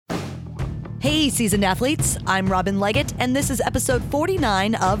Hey, Seasoned Athletes. I'm Robin Leggett, and this is episode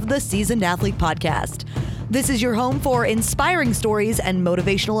 49 of the Seasoned Athlete Podcast. This is your home for inspiring stories and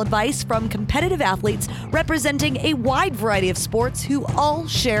motivational advice from competitive athletes representing a wide variety of sports who all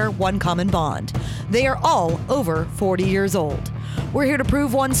share one common bond. They are all over 40 years old. We're here to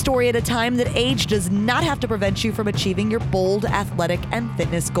prove one story at a time that age does not have to prevent you from achieving your bold athletic and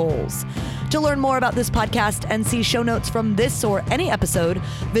fitness goals. To learn more about this podcast and see show notes from this or any episode,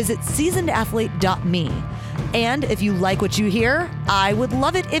 visit seasonedathlete.me. And if you like what you hear, I would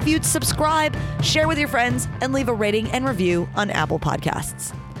love it if you'd subscribe, share with your friends, and leave a rating and review on Apple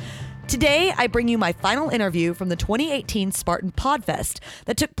Podcasts. Today, I bring you my final interview from the 2018 Spartan Podfest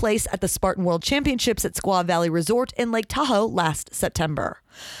that took place at the Spartan World Championships at Squaw Valley Resort in Lake Tahoe last September.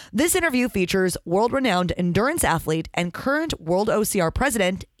 This interview features world-renowned endurance athlete and current World OCR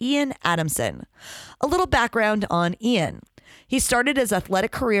president, Ian Adamson. A little background on Ian. He started his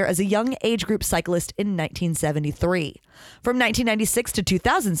athletic career as a young age group cyclist in 1973. From 1996 to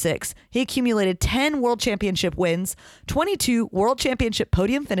 2006, he accumulated 10 World Championship wins, 22 World Championship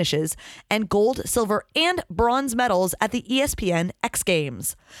podium finishes, and gold, silver, and bronze medals at the ESPN X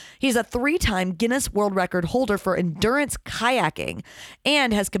Games. He's a 3-time Guinness World Record holder for endurance kayaking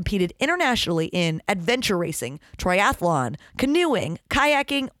and has competed internationally in adventure racing, triathlon, canoeing,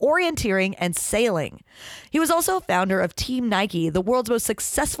 kayaking, orienteering, and sailing. He was also a founder of Team Nike, the world's most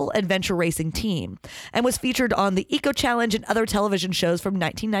successful adventure racing team, and was featured on the Eco Challenge and other television shows from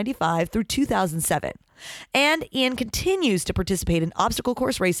 1995 through 2007. And Ian continues to participate in obstacle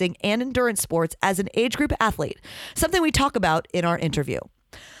course racing and endurance sports as an age group athlete, something we talk about in our interview.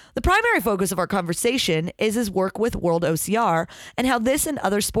 The primary focus of our conversation is his work with World OCR and how this and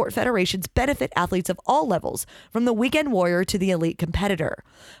other sport federations benefit athletes of all levels, from the weekend warrior to the elite competitor.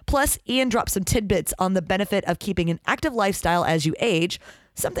 Plus, Ian drops some tidbits on the benefit of keeping an active lifestyle as you age,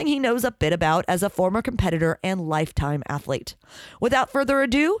 something he knows a bit about as a former competitor and lifetime athlete. Without further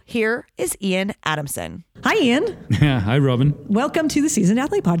ado, here is Ian Adamson. Hi, Ian. Hi, Robin. Welcome to the Seasoned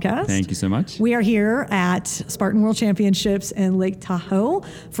Athlete Podcast. Thank you so much. We are here at Spartan World Championships in Lake Tahoe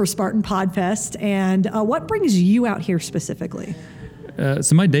for Spartan Podfest. And what brings you out here specifically?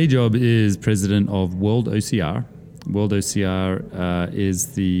 So my day job is president of World OCR. World OCR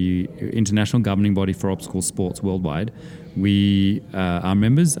is the international governing body for obstacle sports worldwide. Our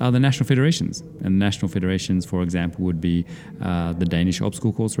members are the national federations, and national federations, for example, would be the Danish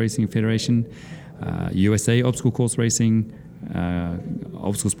Obstacle Course Racing Federation, USA Obstacle Course Racing,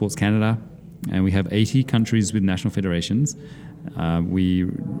 Obstacle Sports Canada, and we have 80 countries with national federations. We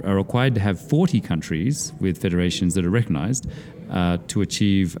are required to have 40 countries with federations that are recognized to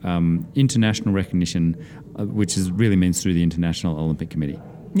achieve international recognition, which really means through the International Olympic Committee.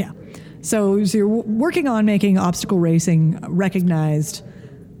 Yeah. So you're working on making obstacle racing recognized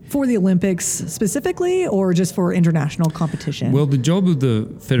for the Olympics specifically, or just for international competition? Well, the job of the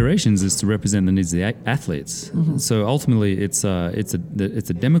federations is to represent the needs of the athletes. Mm-hmm. So ultimately, it's a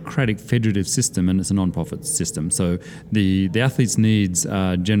democratic federative system, and it's a non-profit system. So the athletes' needs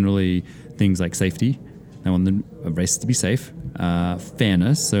are generally things like safety. They want the races to be safe.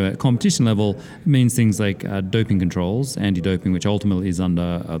 Fairness. So at competition level, it means things like doping controls, anti-doping, which ultimately is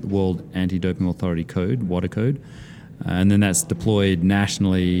under the World Anti-Doping Authority Code, WADA code. And then that's deployed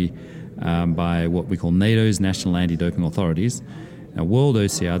nationally by what we call NATO's National Anti-Doping Authorities. Now, World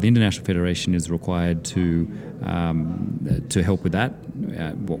OCR, the International Federation, is required to help with that,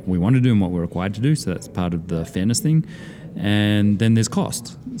 what we want to do and what we're required to do. So that's part of the fairness thing. And then there's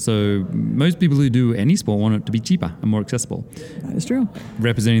cost. So most people who do any sport want it to be cheaper and more accessible. That is true.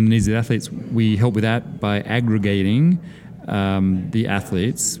 Representing the needs of the athletes, we help with that by aggregating the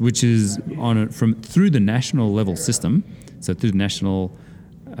athletes, which is through the national level system. So through the national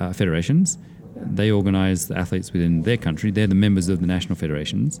federations, they organize the athletes within their country. They're the members of the national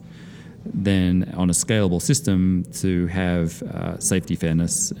federations. Then on a scalable system to have safety,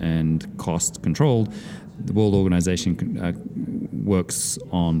 fairness, and cost controlled, the World Organization works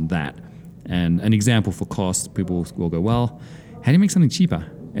on that. And an example for cost, people will go, well, how do you make something cheaper?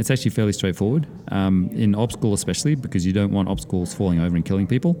 It's actually fairly straightforward, in obstacle especially, because you don't want obstacles falling over and killing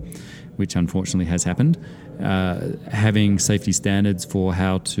people, which unfortunately has happened. Having safety standards for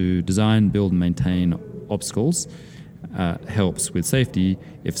how to design, build, and maintain obstacles helps with safety.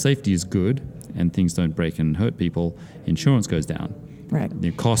 If safety is good and things don't break and hurt people, insurance goes down. Right.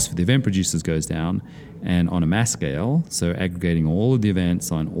 The cost for the event producers goes down, and on a mass scale, so aggregating all of the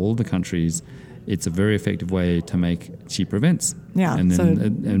events on all the countries, it's a very effective way to make cheaper events. Yeah. And then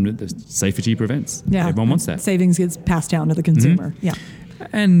and safer, cheaper events. Yeah. Everyone wants that. Savings gets passed down to the consumer. Mm-hmm. Yeah.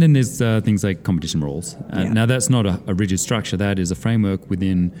 And then there's things like competition rules. Now, that's not a rigid structure. That is a framework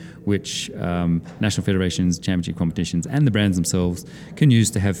within which national federations, championship competitions, and the brands themselves can use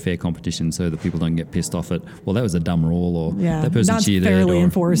to have fair competition so that people don't get pissed off at, well, that was a dumb rule, or that person not cheated. fairly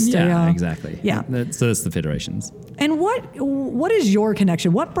enforced. Yeah, exactly. Yeah. So that's the federations. And what is your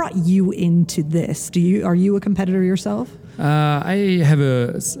connection? What brought you into this? Are you a competitor yourself? I have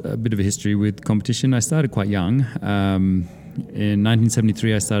a bit of a history with competition. I started quite young. In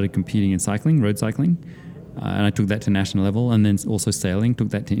 1973, I started competing in cycling, road cycling, and I took that to national level, and then also sailing, took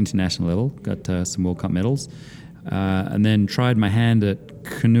that to international level, got some World Cup medals, and then tried my hand at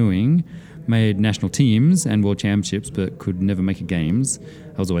canoeing, made national teams and world championships, but could never make a games.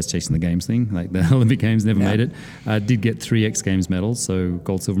 I was always chasing the games thing, like the Olympic Games, never made it. Did get 3 X Games medals, so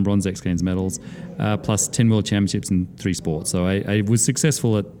gold, silver, and bronze X Games medals, plus 10 world championships in 3 sports. So I was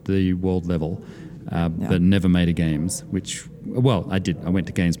successful at the world level. But never made a games, I did. I went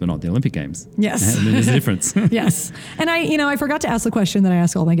to games, but not the Olympic Games. Yes. And there's a difference. Yes. And I forgot to ask the question that I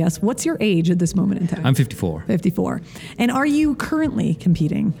ask all my guests. What's your age at this moment in time? I'm 54. 54. And are you currently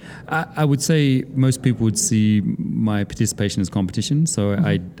competing? I would say most people would see my participation as competition. So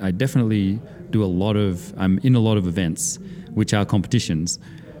I definitely do I'm in a lot of events, which are competitions,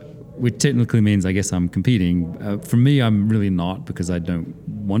 which technically means I guess I'm competing. For me, I'm really not, because I don't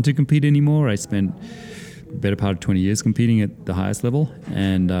want to compete anymore. I spent the better part of 20 years competing at the highest level,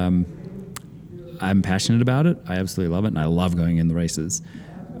 and I'm passionate about it. I absolutely love it, and I love going in the races.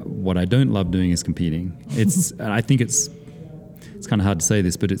 What I don't love doing is competing. I think it's kind of hard to say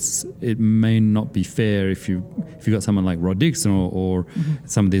this, but it may not be fair if you got someone like Rod Dixon or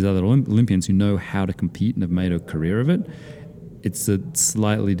some of these other Olympians who know how to compete and have made a career of it. It's a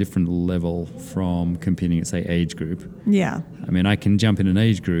slightly different level from competing at, say, age group. Yeah. I mean, I can jump in an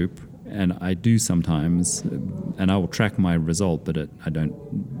age group, and I do sometimes, and I will track my result, but I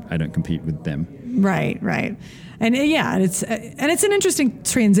don't compete with them. Right. And it's an interesting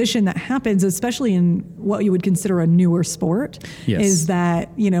transition that happens, especially in what you would consider a newer sport. Yes. Is that,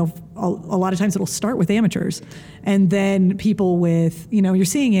 a lot of times it'll start with amateurs, and then people with, you're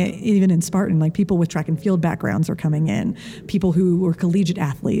seeing it even in Spartan, like people with track and field backgrounds are coming in, people who were collegiate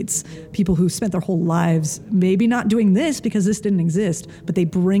athletes, people who spent their whole lives maybe not doing this because this didn't exist, but they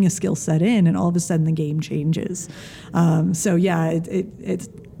bring a skill set in, and all of a sudden the game changes.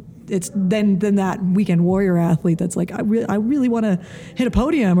 It's then that weekend warrior athlete that's like, I really want to hit a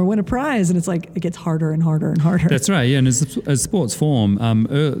podium or win a prize, and it's like it gets harder and harder and harder. That's right, yeah. And as sports form,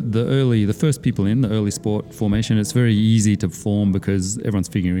 the first people in the early sport formation, it's very easy to form because everyone's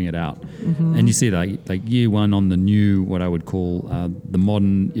figuring it out. Mm-hmm. And you see that like year one on the new, what I would call the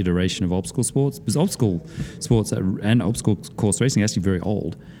modern iteration of obstacle sports, because obstacle sports and obstacle course racing are actually very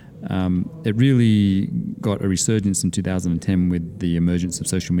old. It really got a resurgence in 2010 with the emergence of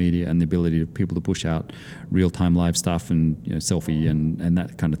social media and the ability of people to push out real-time live stuff and selfie and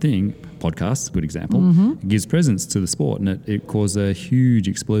that kind of thing. Podcasts, a good example. Mm-hmm. It gives presence to the sport, and it caused a huge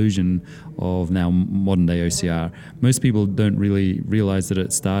explosion of now modern-day OCR. Most people don't really realize that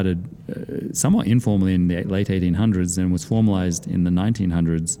it started somewhat informally in the late 1800s and was formalized in the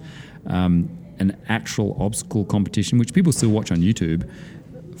 1900s. An actual obstacle competition, which people still watch on YouTube.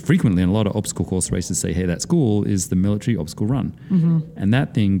 Frequently, in a lot of obstacle course races say, hey, that's cool, is the military obstacle run. Mm-hmm. And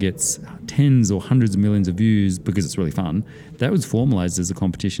that thing gets tens or hundreds of millions of views because it's really fun. That was formalized as a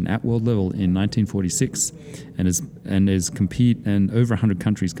competition at world level in 1946 and over 100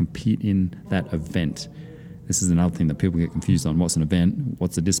 countries compete in that event. This is another thing that people get confused on. What's an event,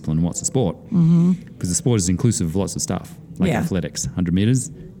 what's a discipline, and what's a sport? Mm-hmm. Because the sport is inclusive of lots of stuff, like athletics, 100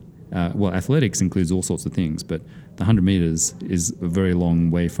 meters. Athletics includes all sorts of things, but the 100 meters is a very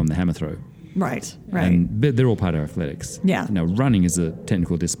long way from the hammer throw. Right. But they're all part of athletics. Yeah. Running is a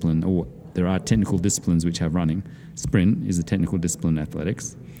technical discipline, or there are technical disciplines which have running. Sprint is a technical discipline in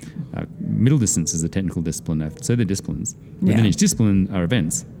athletics. Middle distance is a technical discipline. So they're disciplines. Within each discipline are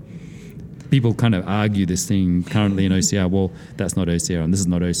events. People kind of argue this thing currently in OCR, well, that's not OCR, and this is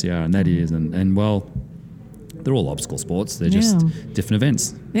not OCR, and that is, and well, they're all obstacle sports. They're just different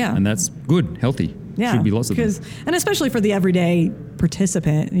events. Yeah. And that's good, healthy. Yeah. Should be lots of them. And especially for the everyday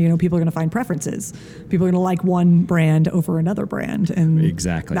participant, people are going to find preferences. People are going to like one brand over another brand. And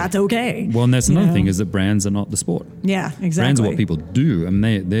exactly. That's okay. Well, and that's another thing, is that brands are not the sport. Yeah, exactly. Brands are what people do. I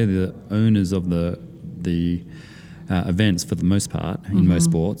mean, they're the owners of the events for the most part, in most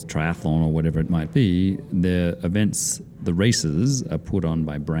sports, triathlon or whatever it might be. The events, the races are put on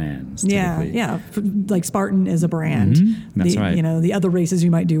by brands. Typically. Yeah. Like Spartan is a brand. Mm-hmm. That's right. The other races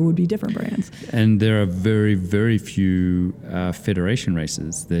you might do would be different brands. And there are very, very few federation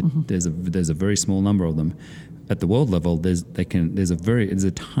races. There's a very small number of them. at the world level, there's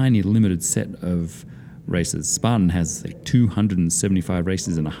a tiny limited set of races. Spartan has like 275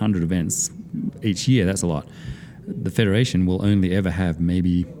 races and 100 events each year. That's a lot. The federation will only ever have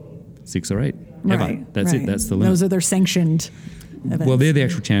maybe 6 or 8. Right. Ever. That's it. That's the limit. Those are their sanctioned events. Well, they're the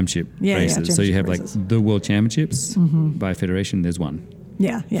actual championship races. championship so you have races. like the world championships by federation. There's one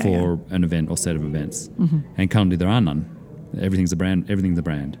for an event or set of events, and currently there are none. Everything's a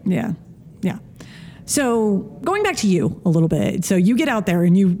brand. Yeah. So going back to you a little bit. So you get out there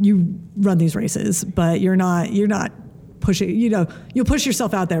and you run these races, but you're not pushing, you'll push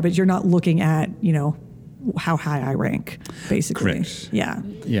yourself out there, but you're not looking at, how high I rank, basically. Correct. Yeah.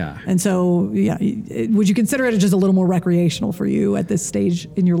 Yeah. And so, would you consider it just a little more recreational for you at this stage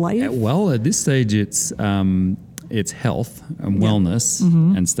in your life? Well, at this stage, it's health and wellness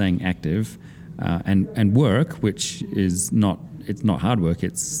and staying active, and work, which is not. It's not hard work.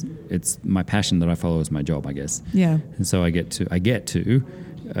 It's my passion that I follow as my job, I guess. Yeah. And so I get to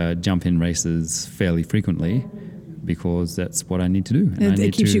jump in races fairly frequently because that's what I need to do. And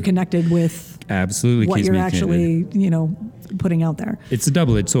it keeps you connected with absolutely what keeps you're me actually, putting out there. It's a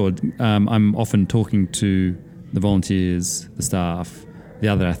double-edged sword. I'm often talking to the volunteers, the staff, the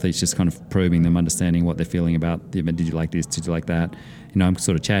other athletes, just kind of probing them, understanding what they're feeling about the event. Did you like this? Did you like that? I'm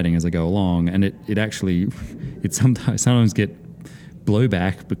sort of chatting as I go along, and it actually sometimes get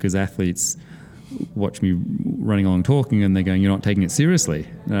blowback because athletes watch me running along talking and they're going, "You're not taking it seriously."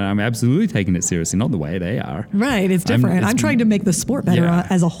 And I'm absolutely taking it seriously, not the way they are. Right, it's different. I'm trying to make the sport better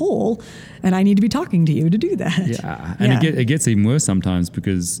as a whole, and I need to be talking to you to do that. Yeah, and it gets even worse sometimes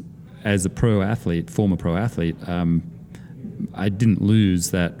because as a former pro athlete, I didn't lose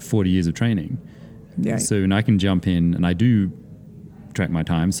that 40 years of training. Right. So I can jump in, and I do track my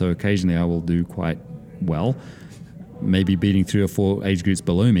time, so occasionally I will do quite well, maybe beating 3 or 4 age groups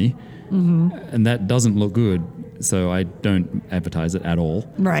below me, and that doesn't look good, so I don't advertise it at all.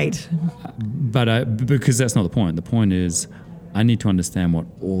 Right. But because that's not the point. The point is I need to understand what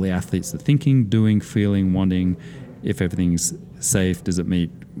all the athletes are thinking, doing, feeling, wanting, if everything's safe, does it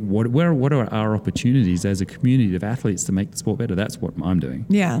meet, what are our opportunities as a community of athletes to make the sport better? That's what I'm doing.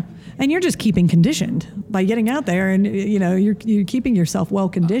 Yeah. And you're just keeping conditioned by getting out there, and you're keeping yourself well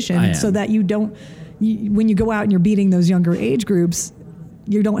conditioned so that you don't, when you go out and you're beating those younger age groups,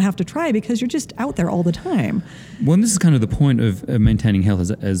 you don't have to try because you're just out there all the time. Well, and this is kind of the point of maintaining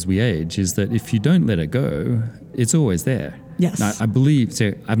health as we age, is that if you don't let it go, it's always there. Yes. Now, I believe,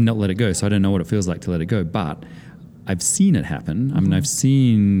 so I've not let it go, so I don't know what it feels like to let it go, but I've seen it happen. I mean, I've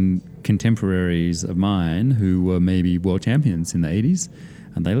seen contemporaries of mine who were maybe world champions in the 80s,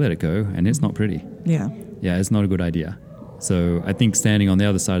 and they let it go, and it's not pretty. Yeah. Yeah, it's not a good idea. So I think standing on the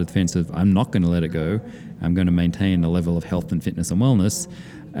other side of the fence of I'm not going to let it go, I'm going to maintain a level of health and fitness and wellness,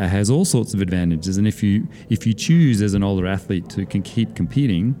 has all sorts of advantages. And if you choose as an older athlete to keep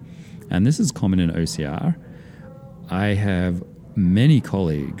competing, and this is common in OCR, I have many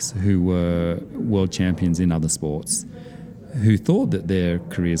colleagues who were world champions in other sports who thought that their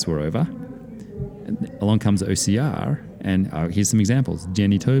careers were over. And along comes OCR, and here's some examples.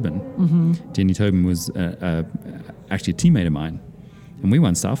 Jenny Tobin. Jenny Tobin was actually a teammate of mine, and we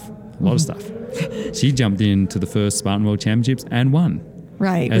won stuff, a lot of stuff. She jumped into the first Spartan World Championships and won.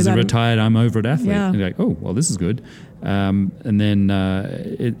 Right. As a retired I'm over it athlete. Yeah. And you're like, oh, well, this is good. And then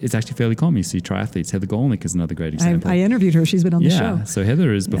it's actually fairly common. You see triathletes. Heather Golnick is another great example. I interviewed her. She's been on the show. So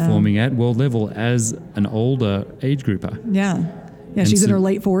Heather is performing at world level as an older age grouper. Yeah. Yeah, she's in her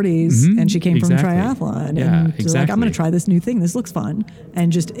late 40s, and she came from triathlon. Yeah, and she's like, I'm going to try this new thing. This looks fun.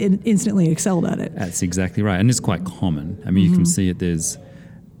 And just instantly excelled at it. That's exactly right. And it's quite common. I mean, you can see it. There's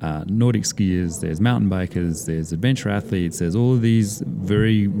Nordic skiers, there's mountain bikers, there's adventure athletes, there's all of these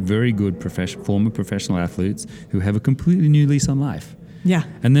very, very good former professional athletes who have a completely new lease on life. Yeah.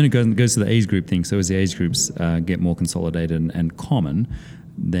 And then it goes to the age group thing. So as the age groups get more consolidated and common,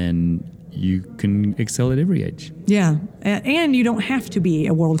 then you can excel at every age. Yeah. And you don't have to be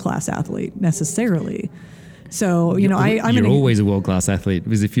a world-class athlete necessarily. So, I'm always a world-class athlete,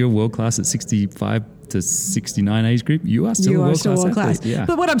 because if you're world-class at 65 to 69 age group, you are still a world-class athlete. Yeah.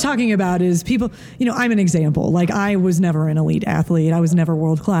 But what I'm talking about is people, I'm an example. Like, I was never an elite athlete. I was never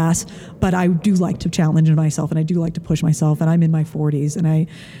world-class, but I do like to challenge myself, and I do like to push myself, and I'm in my 40s.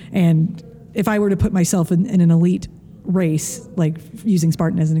 And if I were to put myself in an elite race, like using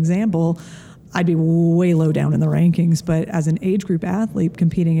Spartan as an example, I'd be way low down in the rankings. But as an age group athlete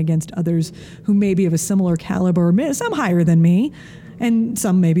competing against others who may be of a similar caliber, some higher than me and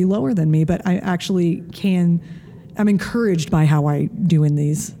some maybe lower than me, but I actually I'm encouraged by how I do in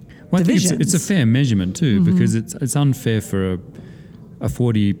these divisions. I think it's a fair measurement too, because it's unfair for a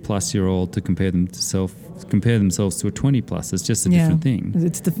 40-plus-year-old to compare themselves to a 20-plus. It's just a different thing.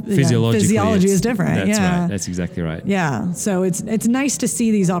 It's the physiology is different. That's yeah. right. That's exactly right. Yeah. So it's nice to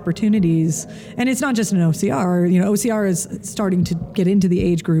see these opportunities, and it's not just an OCR. OCR is starting to get into the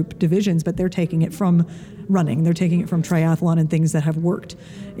age group divisions, but they're taking it from running. They're taking it from triathlon and things that have worked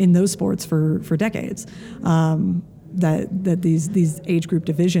in those sports for decades. That these age group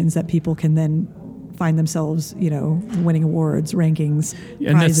divisions that people can then find themselves, winning awards, rankings,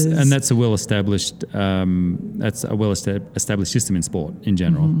 prizes. And that's a well-established established system in sport in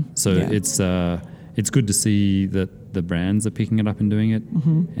general. Mm-hmm. So it's good to see that the brands are picking it up and doing it,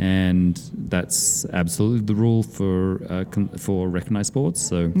 mm-hmm. and that's absolutely the rule for recognized sports.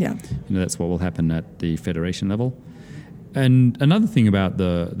 So that's what will happen at the federation level. And another thing about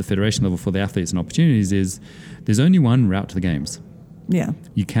the federation level for the athletes and opportunities is there's only one route to the games. Yeah.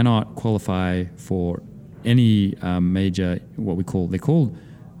 You cannot qualify for any major, they're called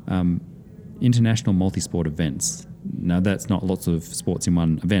international multi-sport events. Now, that's not lots of sports in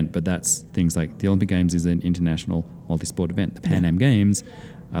one event, but that's things like the Olympic Games is an international multi-sport event. The Pan Am Games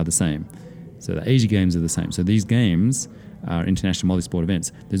are the same. So the Asia Games are the same. So these games are international multi-sport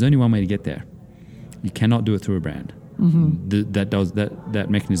events. There's only one way to get there. You cannot do it through a brand. Mm-hmm. That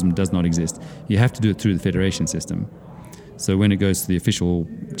mechanism does not exist. You have to do it through the federation system. So when it goes to the official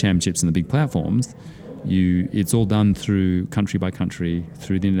championships and the big platforms, it's all done through country by country,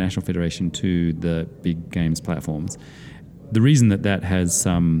 through the International Federation to the big games platforms. The reason that has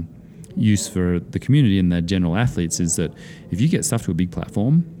some use for the community and the general athletes is that if you get stuff to a big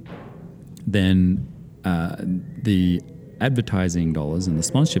platform, then the advertising dollars and the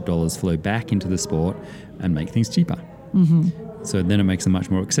sponsorship dollars flow back into the sport and make things cheaper. Mm-hmm. So then it makes them much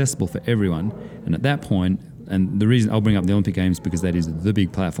more accessible for everyone. And at that point, and the reason I'll bring up the Olympic Games because that is the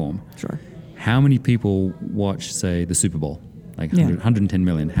big platform. Sure. How many people watch, say, the Super Bowl? Like 110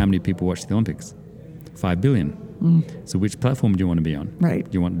 million. How many people watch the Olympics? 5 billion. Mm. So which platform do you want to be on? Right.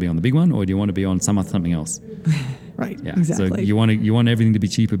 Do you want to be on the big one, or do you want to be on something else? Right. Yeah. Exactly. So you want everything to be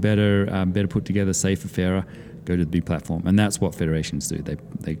cheaper, better put together, safer, fairer. Go to the big platform, and that's what federations do.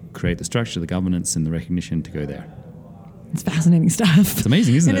 They create the structure, the governance, and the recognition to go there. It's fascinating stuff. It's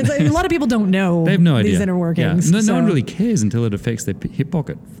amazing, isn't it? A lot of people don't know. They have no idea these inner workings. Yeah. No one really cares until it affects their hip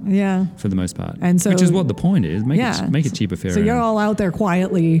pocket. Yeah. For the most part. And so, which is what the point is. Make it cheaper, fairer. So you're all out there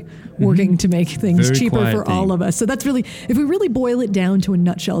quietly working to make things Very cheaper for all of us. So that's really, if we really boil it down to a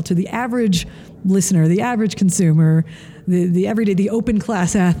nutshell, to the average listener, the average consumer, the everyday, the open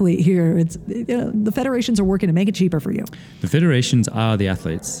class athlete here, it's the federations are working to make it cheaper for you. The federations are the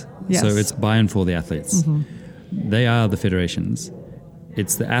athletes. Yes. So it's by and for the athletes. Mm-hmm. They are the federations.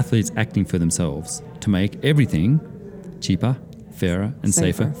 It's the athletes acting for themselves to make everything cheaper, fairer, and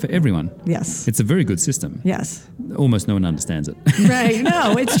safer for everyone. Yes. It's a very good system. Yes. Almost no one understands it. Right.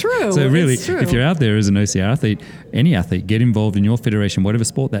 No, it's true. So really, it's true. If you're out there as an OCR athlete, any athlete, get involved in your federation, whatever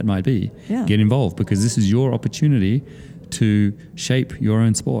sport that might be. Yeah. Get involved, because this is your opportunity to shape your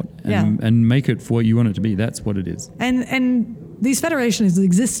own sport and make it for what you want it to be. That's what it is. And these federations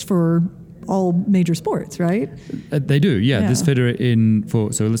exist for all major sports, right? They do, yeah. This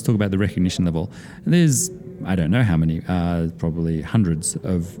so let's talk about the recognition level. There's, I don't know how many, probably hundreds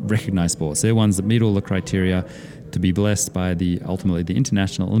of recognized sports. They're ones that meet all the criteria to be blessed by ultimately the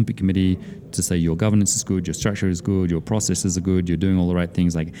International Olympic Committee to say your governance is good, your structure is good, your processes are good, you're doing all the right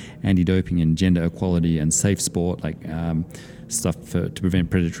things like anti-doping and gender equality and safe sport, like stuff to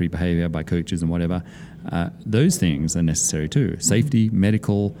prevent predatory behavior by coaches and whatever. Those things are necessary too. Safety,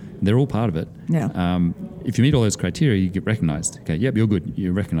 medical, they're all part of it. Yeah. If you meet all those criteria, you get recognized. Okay, yep, you're good.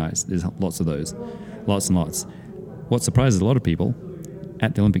 You're recognized. There's lots of those. Lots and lots. What surprises a lot of people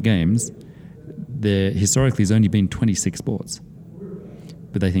at the Olympic Games, there historically has only been 26 sports.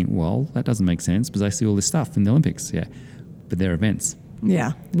 But they think, well, that doesn't make sense because I see all this stuff in the Olympics. Yeah, but they're events.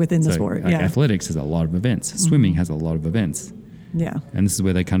 Yeah, within the sport. Like yeah. Athletics has a lot of events. Mm-hmm. Swimming has a lot of events. Yeah. And this is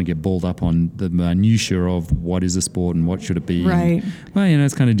where they kind of get balled up on the minutiae of what is a sport and what should it be. Right. And, well,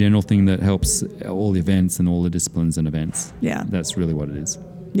 it's kind of a general thing that helps all the events and all the disciplines and events. Yeah. That's really what it is.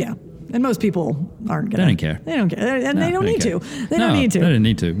 Yeah. And most people aren't going to. They don't care. They don't care. And they don't need to. They don't need to. They don't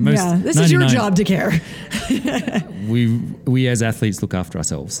need to. This is your job to care. We as athletes look after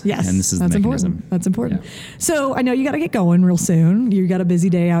ourselves. Yes. And this is the mechanism. Important. That's important. Yeah. So I know you got to get going real soon. You got a busy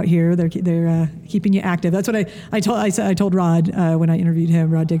day out here. They're keeping you active. That's what I told Rod when I interviewed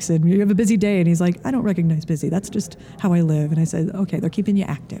him, Rod Dixon. You have a busy day. And he's like, I don't recognize busy. That's just how I live. And I said, okay, they're keeping you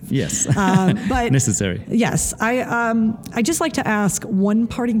active. Yes. But necessary. Yes. I just like to ask one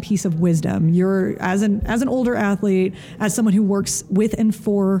parting piece of wisdom. You're as an older athlete, as someone who works with and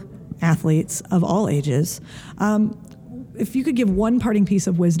for athletes of all ages, if you could give one parting piece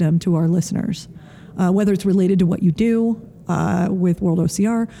of wisdom to our listeners, whether it's related to what you do with World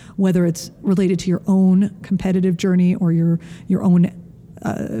OCR, whether it's related to your own competitive journey or your own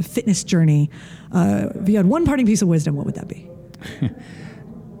fitness journey, if you had one parting piece of wisdom, what would that be?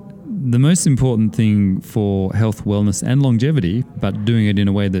 The most important thing for health, wellness, and longevity, but doing it in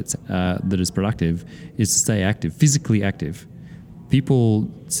a way that is productive, is to stay active, physically active. People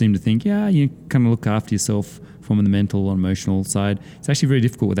seem to think, you kind of look after yourself from the mental and emotional side. It's actually very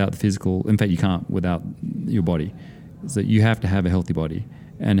difficult without the physical. In fact, you can't without your body. So you have to have a healthy body,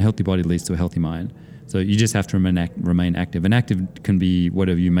 and a healthy body leads to a healthy mind. So you just have to remain active. And active can be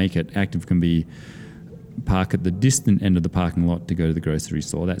whatever you make it. Active can be park at the distant end of the parking lot to go to the grocery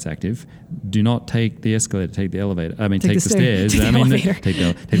store. That's active. Do not take the escalator, take the elevator. Take the stairs. Take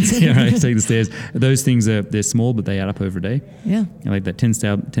Take the stairs. Those things they're small, but they add up over a day. Yeah. And like that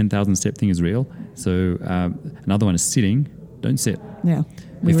 10,000 step thing is real. So another one is sitting. Don't sit. Yeah.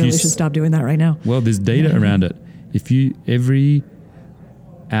 We really should stop doing that right now. Well, there's data around it. If you every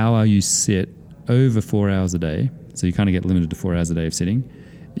hour you sit over 4 hours a day, so you kind of get limited to 4 hours a day of sitting,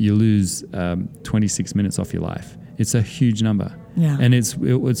 you lose 26 minutes off your life. It's a huge number. Yeah. And it's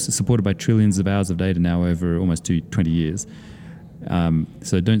supported by trillions of hours of data now over almost 20 years.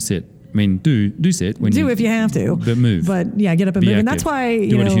 So don't sit. I mean, do sit. If you have to. But move. But yeah, get up and move. Active. And that's why,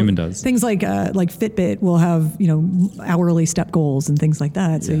 do what a human does. Things like Fitbit will have, hourly step goals and things like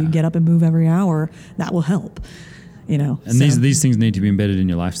that. So you get up and move every hour. That will help, And these things need to be embedded in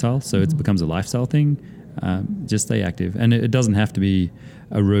your lifestyle. So it becomes a lifestyle thing. Just stay active. And it doesn't have to be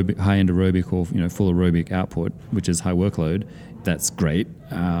aerobic, high-end aerobic or full aerobic output, which is high workload. That's great,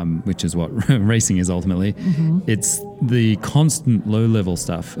 which is what racing is ultimately. Mm-hmm. It's the constant low-level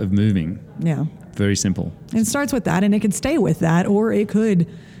stuff of moving. Yeah. Very simple. And it starts with that, and it can stay with that, or it could,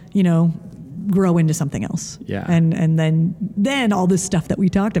 grow into something else. Yeah. And then all this stuff that we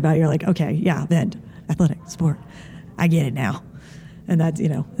talked about, you're like, okay, yeah, then athletic, sport, I get it now. And that's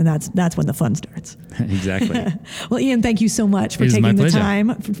when the fun starts. Exactly. Well, Ian, thank you so much for taking the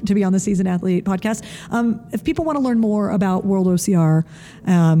time to be on the Seasoned Athlete podcast. If people want to learn more about World OCR,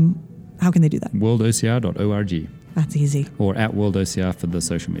 how can they do that? worldocr.org. That's easy. Or at World OCR for the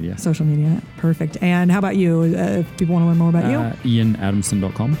social media. Social media. Perfect. And how about you? If people want to learn more about you?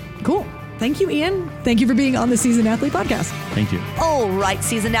 IanAdamson.com. Cool. Thank you, Ian. Thank you for being on the Seasoned Athlete podcast. Thank you. All right,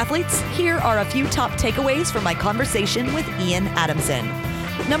 Seasoned Athletes, here are a few top takeaways from my conversation with Ian Adamson.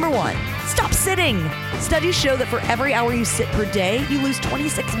 Number 1, stop sitting. Studies show that for every hour you sit per day, you lose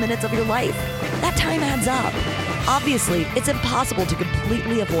 26 minutes of your life. That time adds up. Obviously, it's impossible to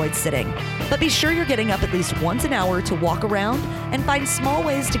completely avoid sitting, but be sure you're getting up at least once an hour to walk around and find small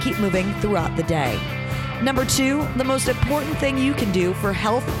ways to keep moving throughout the day. Number 2, the most important thing you can do for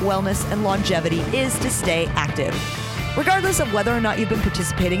health, wellness, and longevity is to stay active. Regardless of whether or not you've been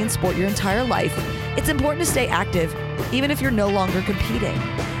participating in sport your entire life, it's important to stay active, even if you're no longer competing.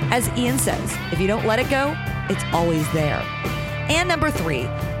 As Ian says, if you don't let it go, it's always there. And number 3,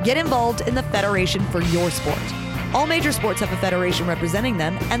 get involved in the federation for your sport. All major sports have a federation representing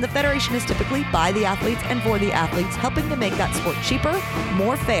them, and the federation is typically by the athletes and for the athletes, helping to make that sport cheaper,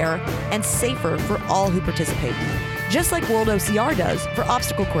 more fair, and safer for all who participate, just like World OCR does for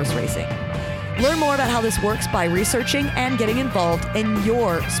obstacle course racing. Learn more about how this works by researching and getting involved in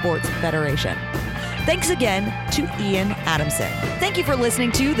your sports federation. Thanks again to Ian Adamson. Thank you for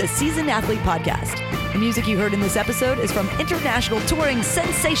listening to the Seasoned Athlete Podcast. The music you heard in this episode is from international touring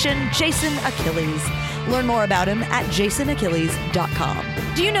sensation Jason Achilles. Learn more about him at jasonachilles.com.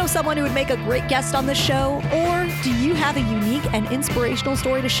 Do you know someone who would make a great guest on this show? Or do you have a unique and inspirational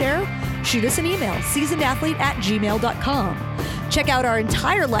story to share? Shoot us an email, seasonedathlete@gmail.com. Check out our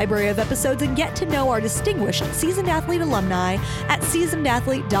entire library of episodes and get to know our distinguished Seasoned Athlete alumni at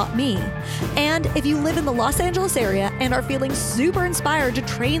seasonedathlete.me. And if you live in the Los Angeles area and are feeling super inspired to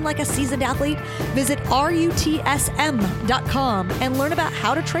train like a seasoned athlete, visit rutsm.com and learn about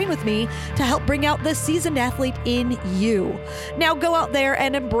how to train with me to help bring out the seasoned athlete in you. Now go out there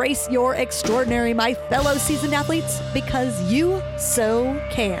and embrace your extraordinary, my fellow seasoned athletes, because you so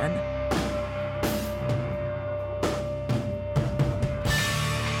can.